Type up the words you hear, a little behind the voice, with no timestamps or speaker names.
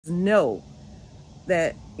know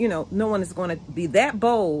that, no one is going to be that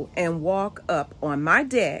bold and walk up on my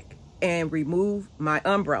deck and remove my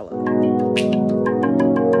umbrella.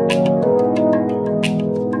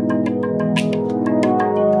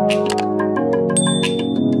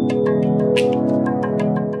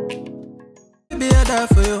 Baby, I die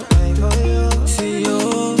for you. See you,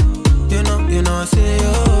 see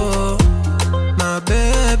you, my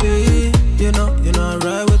baby. You know,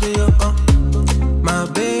 right with you, my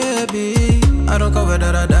baby. I don't cover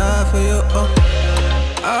that, I die for you,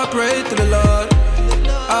 I pray to the Lord,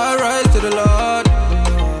 I rise to the Lord.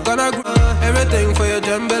 Gonna grow everything for your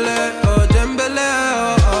jembele, oh jembele,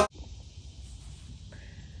 oh.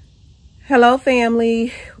 Hello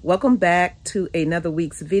family, welcome back to another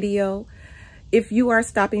week's video. If you are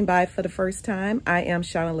stopping by for the first time, I am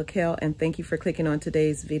Shanna Lakale and thank you for clicking on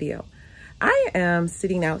today's video. I am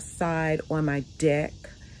sitting outside on my deck.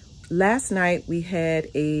 Last night we had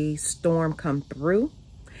a storm come through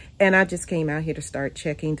and I just came out here to start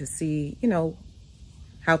checking to see,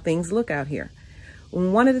 how things look out here.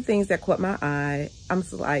 One of the things that caught my eye, I'm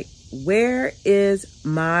like, where is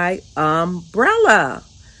my umbrella?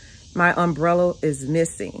 My umbrella is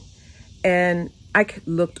missing. And I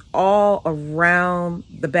looked all around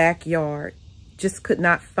the backyard, just could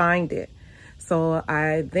not find it. So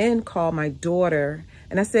I then called my daughter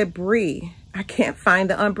and I said, Bree, I can't find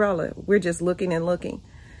the umbrella. We're just looking and looking.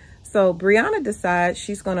 So Brianna decides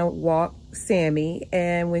she's gonna walk Sammy.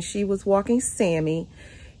 And when she was walking Sammy,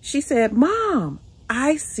 she said, Mom,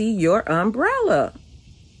 I see your umbrella.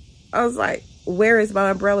 I was like, where is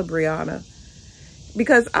my umbrella, Brianna?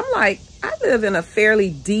 Because I'm like, I live in a fairly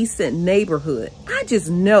decent neighborhood. I just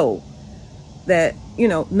know that,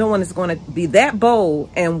 no one is going to be that bold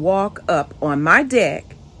and walk up on my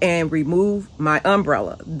deck and remove my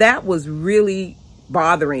umbrella. That was really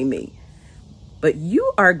bothering me. But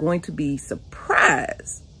you are going to be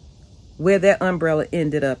surprised where that umbrella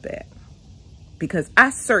ended up at. Because I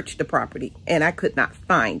searched the property and I could not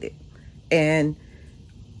find it. And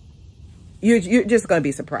you're just going to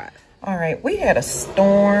be surprised. All right, we had a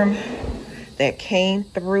storm that came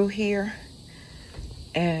through here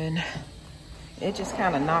and it just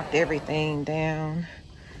kind of knocked everything down.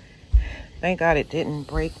 Thank God it didn't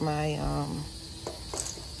break my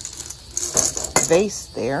vase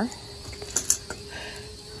there.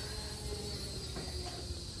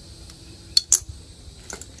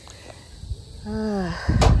 I'm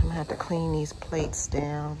gonna have to clean these plates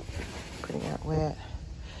down, putting out wet.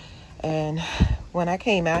 And when I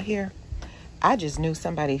came out here, I just knew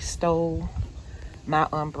somebody stole my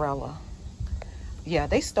umbrella. Yeah,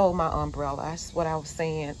 they stole my umbrella. That's what I was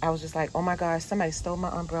saying. I was just like, oh my gosh, somebody stole my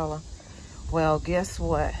umbrella. Well, guess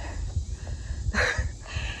what?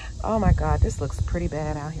 Oh my God, this looks pretty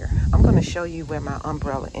bad out here. I'm gonna show you where my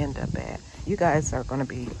umbrella ended up at. You guys are gonna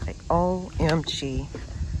be like, OMG.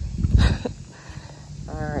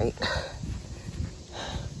 All right.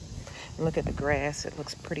 Look at the grass, it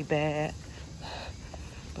looks pretty bad.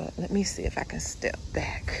 But let me see if I can step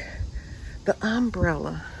back. The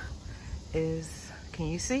umbrella is, can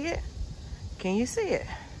you see it? Can you see it?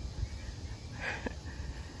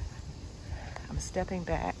 I'm stepping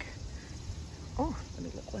back. Oh, let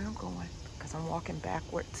me look where I'm going because I'm walking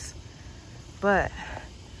backwards. But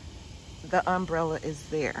the umbrella is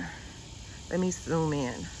there. Let me zoom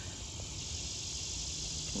in.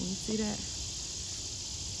 Can you see that?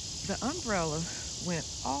 The umbrella went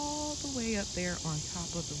all the way up there on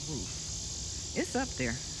top of the roof. It's up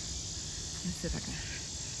there. Let's see if I can.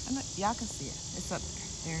 Y'all can see it. It's up there.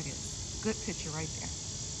 There it is. Good picture right there.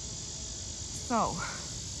 So,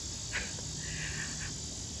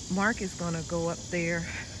 Mark is going to go up there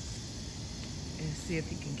and see if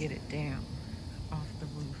he can get it down off the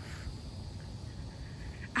roof.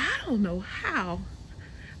 I don't know how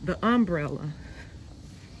the umbrella.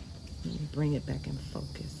 Let me bring it back in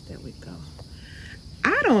focus. There we go.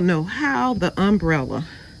 I don't know how the umbrella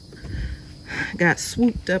got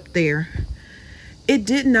swooped up there. It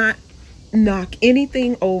did not knock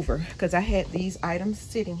anything over because I had these items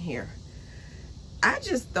sitting here. I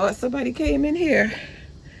just thought somebody came in here.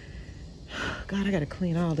 God, I gotta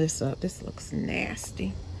clean all this up. This looks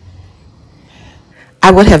nasty. I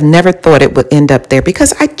would have never thought it would end up there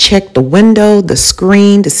because I checked the window, the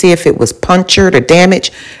screen to see if it was punctured or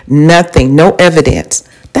damaged. Nothing, no evidence.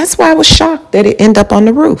 That's why I was shocked that it ended up on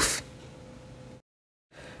the roof.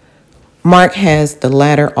 Mark has the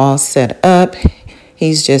ladder all set up.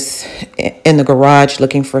 He's just in the garage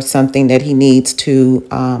looking for something that he needs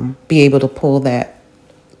to be able to pull that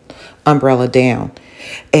umbrella down.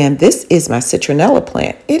 And this is my citronella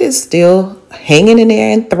plant. It is still hanging in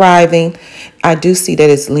there and thriving. I do see that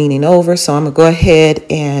it's leaning over, so I'm gonna go ahead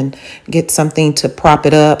and get something to prop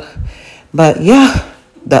it up. But yeah,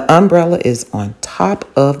 the umbrella is on top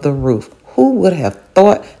of the roof. Who would have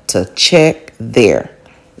thought to check there?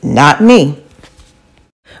 Not me.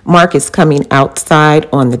 Mark is coming outside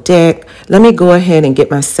on the deck. Let me go ahead and get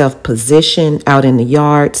myself positioned out in the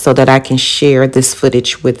yard so that I can share this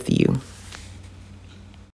footage with you.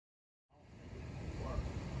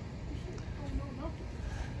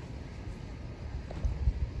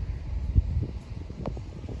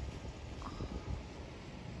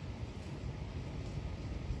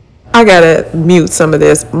 I gotta mute some of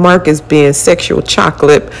this. Mark is being sexual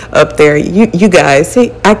chocolate up there. You guys,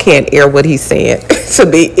 I can't air what he's saying to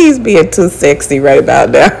me. He's being too sexy right about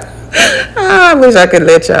now. I wish I could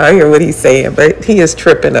let y'all hear what he's saying, but he is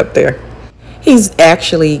tripping up there. He's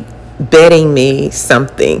actually betting me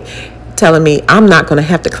something, telling me I'm not going to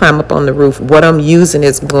have to climb up on the roof. What I'm using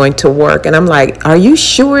is going to work. And I'm like, are you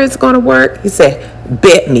sure it's going to work? He said,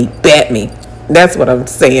 bet me, bet me. That's what I'm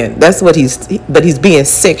saying. That's what but he's being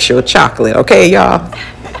sexual chocolate. Okay, y'all?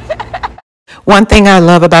 One thing I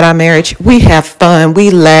love about our marriage, we have fun,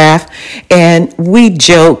 we laugh, and we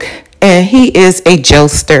joke. And he is a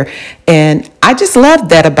jokester. And I just love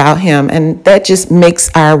that about him. And that just makes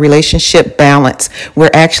our relationship balanced. We're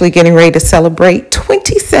actually getting ready to celebrate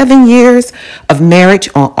 27 years of marriage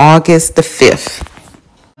on August the 5th.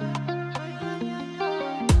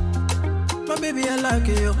 My baby, I like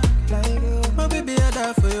you. My baby, I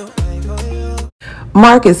die for you.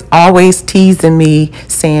 Mark is always teasing me,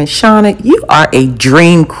 saying, Shanna, you are a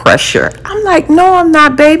dream crusher. I'm like, no, I'm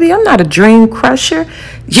not, baby. I'm not a dream crusher.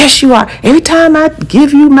 Yes, you are. Every time I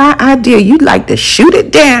give you my idea, you like to shoot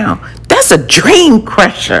it down. That's a dream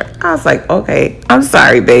crusher. I was like, okay, I'm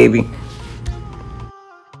sorry, baby.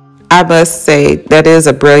 I must say that is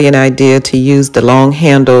a brilliant idea to use the long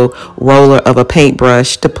handle roller of a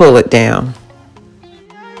paintbrush to pull it down.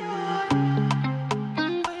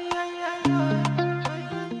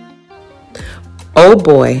 Oh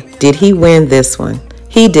boy, did he win this one.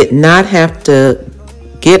 He did not have to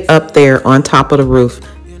get up there on top of the roof.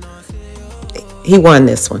 He won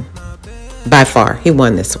this one. By far, he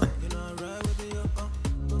won this one.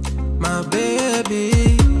 My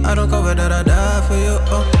baby, I don't cover that, I die for you.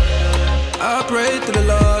 I pray to the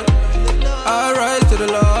Lord, I rise to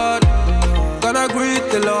the Lord, gonna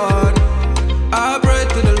greet the Lord. I pray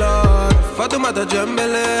to the Lord, Fatumata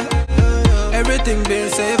Jambele, everything being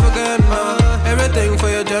safe again, everything for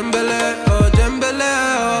your Jambele, oh Jambele,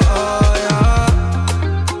 oh yeah.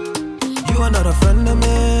 You are not a friend of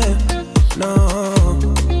me, no.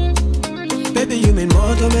 Baby, you mean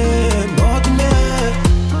more to me, more to me.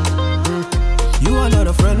 You are not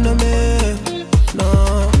a friend of me,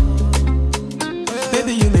 no.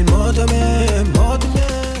 Baby, you mean more to me, more to me.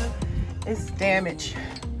 It's damaged.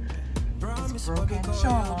 It's broken. Show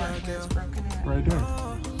them all it's broken. Right there.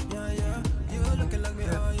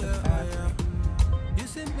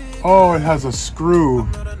 Oh, it has a screw.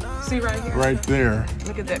 See right here? Right there.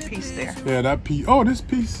 Look at that piece there. Yeah, that piece. Oh, this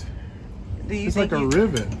piece. It's like a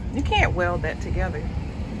rivet. You can't weld that together.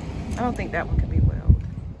 I don't think that one can be welded.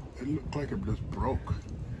 It looked like it just broke.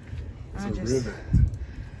 It's a rivet.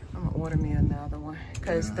 I'm gonna order me another one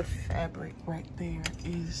because the fabric right there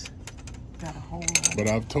is got a hole. But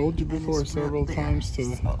I've told you before several times to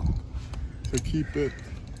keep it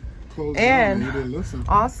closed down, and you didn't listen.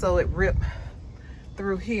 Also, it ripped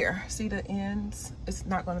through here. See the ends? It's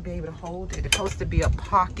not going to be able to hold it. It's supposed to be a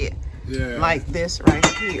pocket, like this right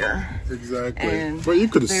here. Exactly. And but you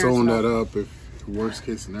could have sewn that up if worst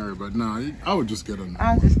case scenario. But no, I would just get a new one.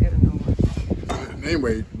 I'll just get a new one.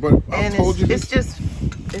 Anyway, but I told you it's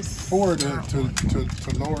before to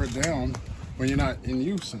lower it down when you're not in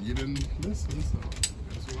use, and you didn't listen. So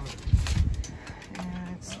that's what.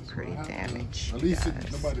 Yeah, it's pretty damaged. At least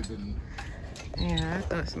nobody didn't. Yeah, I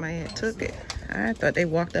thought somebody had took it. I thought they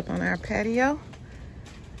walked up on our patio,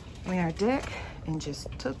 our deck, and just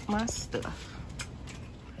took my stuff.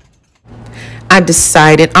 I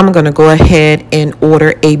decided I'm going to go ahead and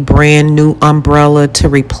order a brand new umbrella to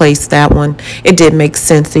replace that one. It did make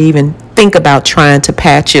sense to even think about trying to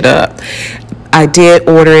patch it up. I did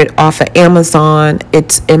order it off of Amazon.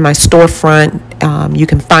 It's in my storefront. You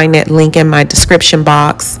can find that link in my description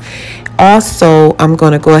box. Also, I'm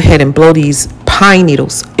going to go ahead and blow these pine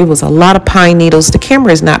needles. It was a lot of pine needles. The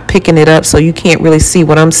camera is not picking it up, so you can't really see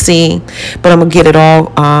what I'm seeing. But I'm going to get it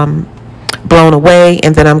all blown away,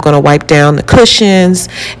 and then I'm going to wipe down the cushions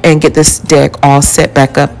and get this deck all set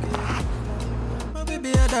back up. My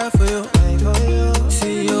baby, I die for you.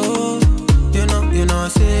 See you, you know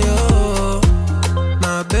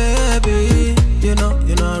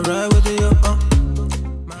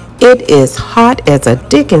It is hot as a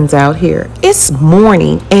dickens out here. It's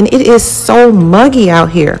morning and it is so muggy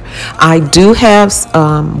out here. I do have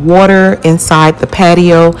water inside the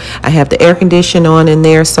patio. I have the air conditioner on in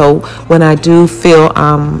there, so when I do feel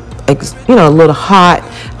a little hot,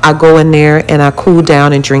 I go in there and I cool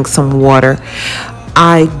down and drink some water.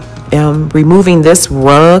 I am removing this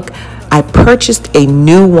rug. I purchased a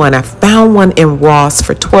new one. I found one in Ross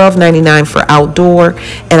for $12.99 for outdoor,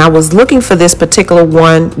 and I was looking for this particular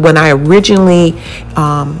one when I originally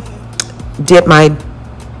did my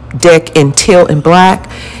deck in teal and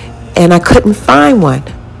black, and I couldn't find one,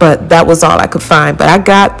 but that was all I could find. But I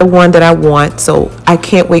got the one that I want, so I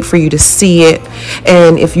can't wait for you to see it.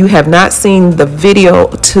 And if you have not seen the video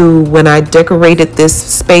to when I decorated this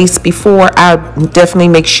space before, I'll definitely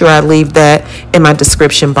make sure I leave that in my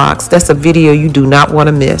description box. That's a video you do not want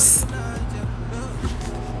to miss.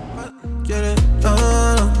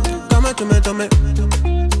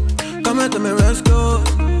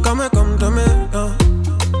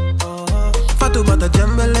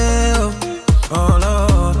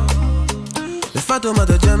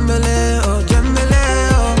 Fatumata Jembele, oh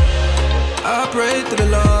Jembele, oh. I pray to the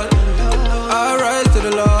Lord, I rise to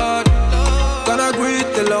the Lord, gonna greet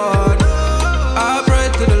the Lord. I pray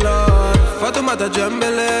to the Lord, Fatumata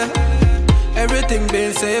Jembele. Everything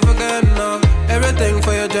being safe again, no. Everything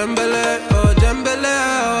for your Jembele, oh Jembele,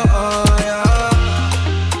 oh, oh yeah.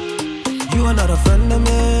 You are not a friend of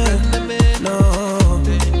me, no.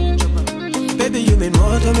 Baby, you mean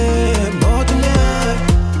more to me, more to me.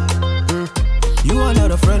 You are not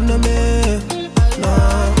a friend of me, no.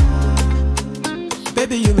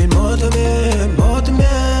 Baby, you mean more to me, more to me.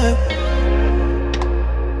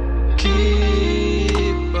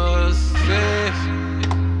 Keep us safe,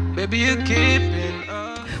 baby, you keeping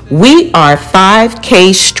us. We are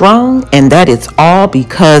 5K strong, and that is all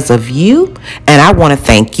because of you. And I want to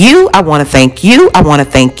thank you. I want to thank you. I want to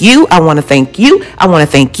thank you. I want to thank you. I want to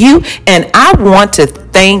thank you. And I want to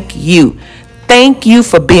thank you. Thank you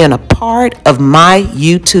for being a part of my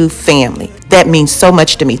YouTube family. That means so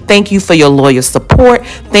much to me. Thank you for your loyal support.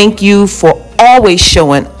 Thank you for always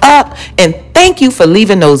showing up. And thank you for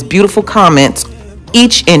leaving those beautiful comments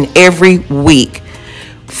each and every week.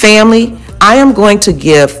 Family, I am going to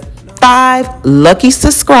give 5 lucky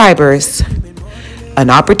subscribers an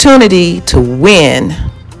opportunity to win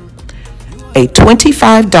a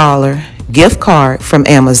 $25 gift card from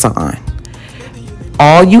Amazon.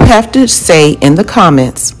 All you have to say in the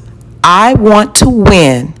comments, I want to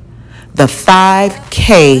win the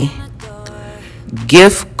 5K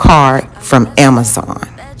gift card from Amazon.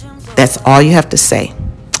 That's all you have to say.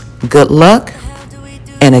 Good luck.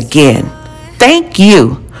 And again, thank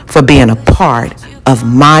you for being a part of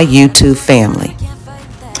my YouTube family.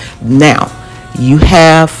 Now, you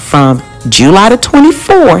have from July the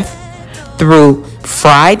 24th through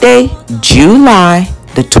Friday, July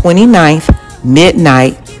the 29th,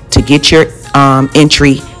 midnight to get your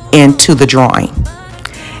entry into the drawing,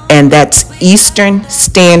 and that's Eastern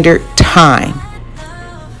Standard Time.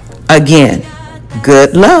 Again,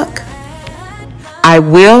 good luck. I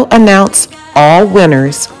will announce all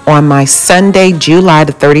winners on my Sunday, July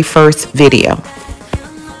the 31st video.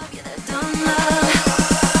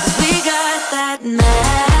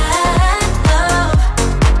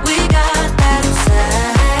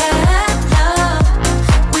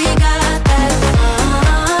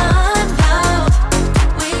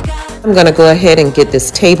 I'm going to go ahead and get this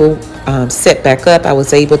table set back up. I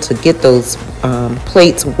was able to get those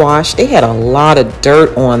plates washed. They had a lot of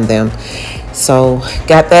dirt on them. So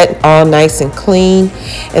got that all nice and clean.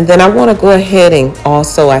 And then I want to go ahead and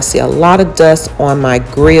also, I see a lot of dust on my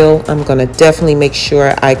grill. I'm going to definitely make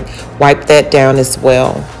sure I wipe that down as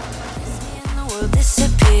well.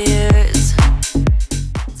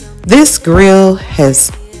 This grill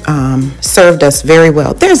has served us very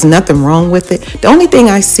well. There's nothing wrong with it. The only thing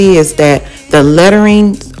I see is that the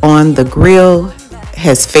lettering on the grill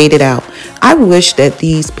has faded out. I wish that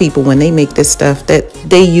these people, when they make this stuff, that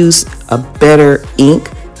they use a better ink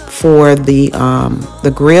for the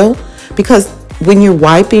grill, because when you're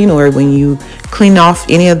wiping or when you clean off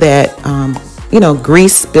any of that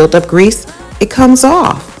grease, built up grease, it comes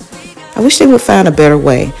off. I wish they would find a better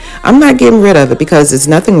way. I'm not getting rid of it because there's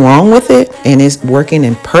nothing wrong with it, and it's working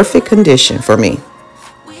in perfect condition for me.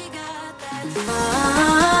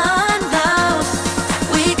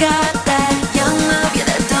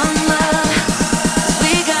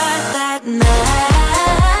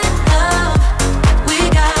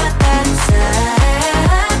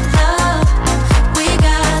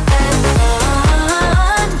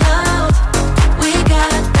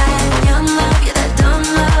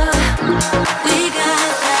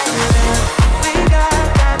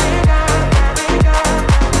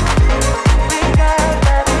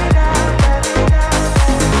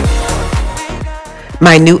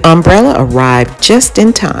 My new umbrella arrived just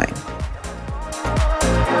in time.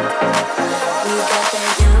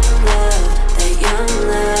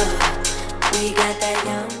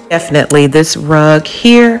 Definitely, this rug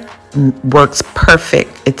here works perfect.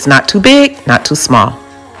 It's not too big, not too small.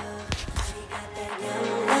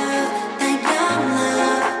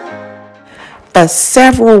 For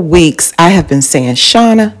several weeks, I have been saying,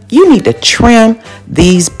 Shanna, you need to trim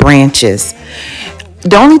these branches.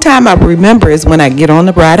 The only time I remember is when I get on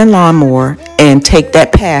the riding lawnmower and take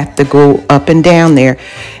that path to go up and down there.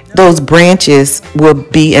 Those branches will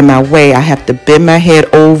be in my way. I have to bend my head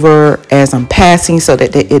over as I'm passing so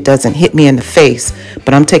that it doesn't hit me in the face.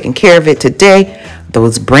 But I'm taking care of it today.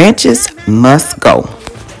 Those branches must go.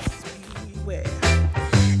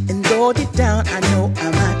 And go deep down, I know I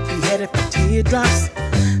might be headed for teardrops.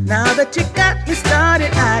 Now that you got me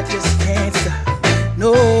started, I just can't stop.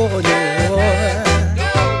 No, no.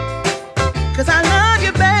 'Cause I love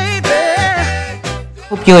you, baby.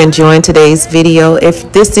 Hope you're enjoying today's video.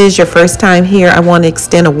 If this is your first time here, I want to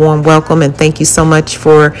extend a warm welcome and thank you so much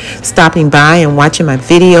for stopping by and watching my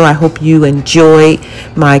video. I hope you enjoyed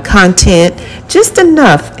my content just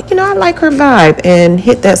enough. You know, I like her vibe, and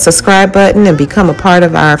hit that subscribe button and become a part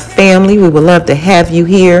of our family. We would love to have you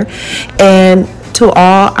here. And to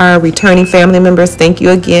all our returning family members, thank you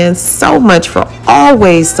again so much for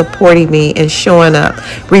always supporting me and showing up.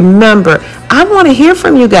 Remember, I want to hear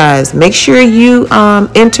from you guys. Make sure you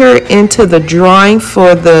enter into the drawing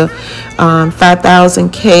for the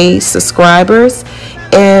 5,000K subscribers,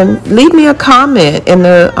 and leave me a comment in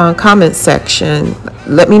the comment section.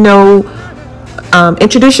 Let me know,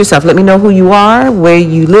 introduce yourself. Let me know who you are, where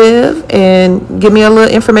you live, and give me a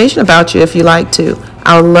little information about you if you like to.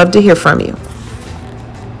 I would love to hear from you.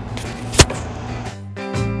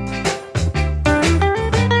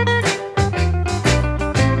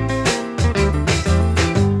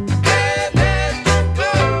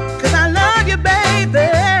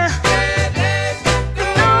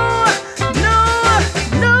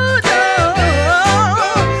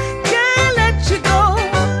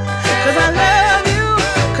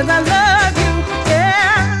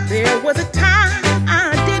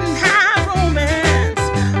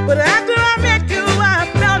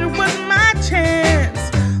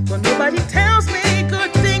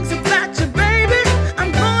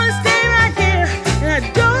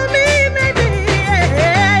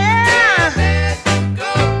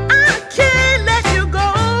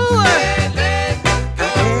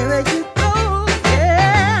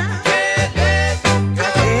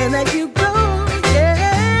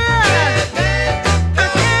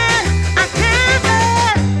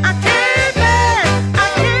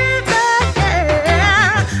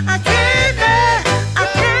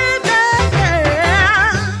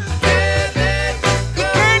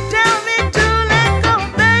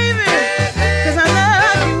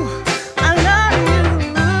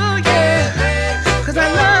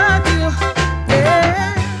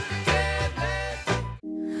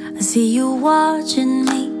 See you watching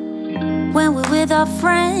me when we're with our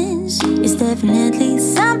friends. It's definitely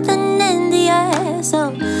something in the air.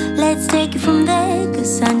 So let's take it from there,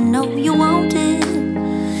 'cause I know you want it.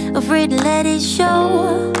 Afraid to let it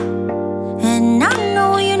show, and I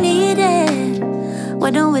know you need it.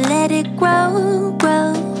 Why don't we let it grow,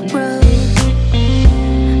 grow, grow?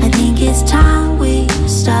 I think it's time we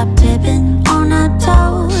stop tipping on our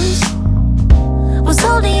toes. What's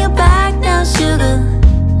holding you back now, sugar?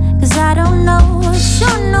 'Cause I don't know,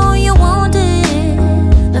 sure know you want it.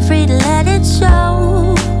 Afraid to let it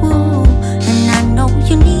show, and I know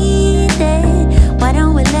you need it. Why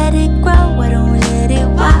don't we let it grow? Why don't we let it,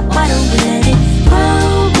 why don't we let it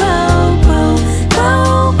grow, grow, grow,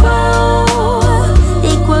 grow, grow?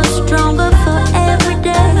 It grows stronger for every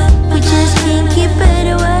day. We just can't keep it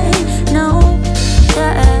away, no.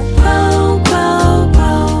 Grow, grow,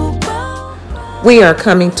 grow, grow. We are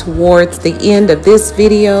coming towards the end of this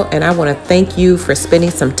video, and I want to thank you for spending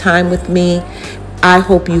some time with me. I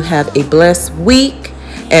hope you have a blessed week,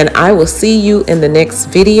 and I will see you in the next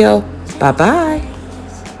video. Bye-bye.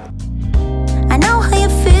 I know how you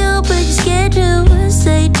feel, but you're scared to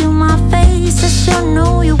say to my face. I sure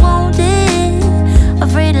know you want it.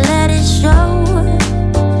 Afraid to let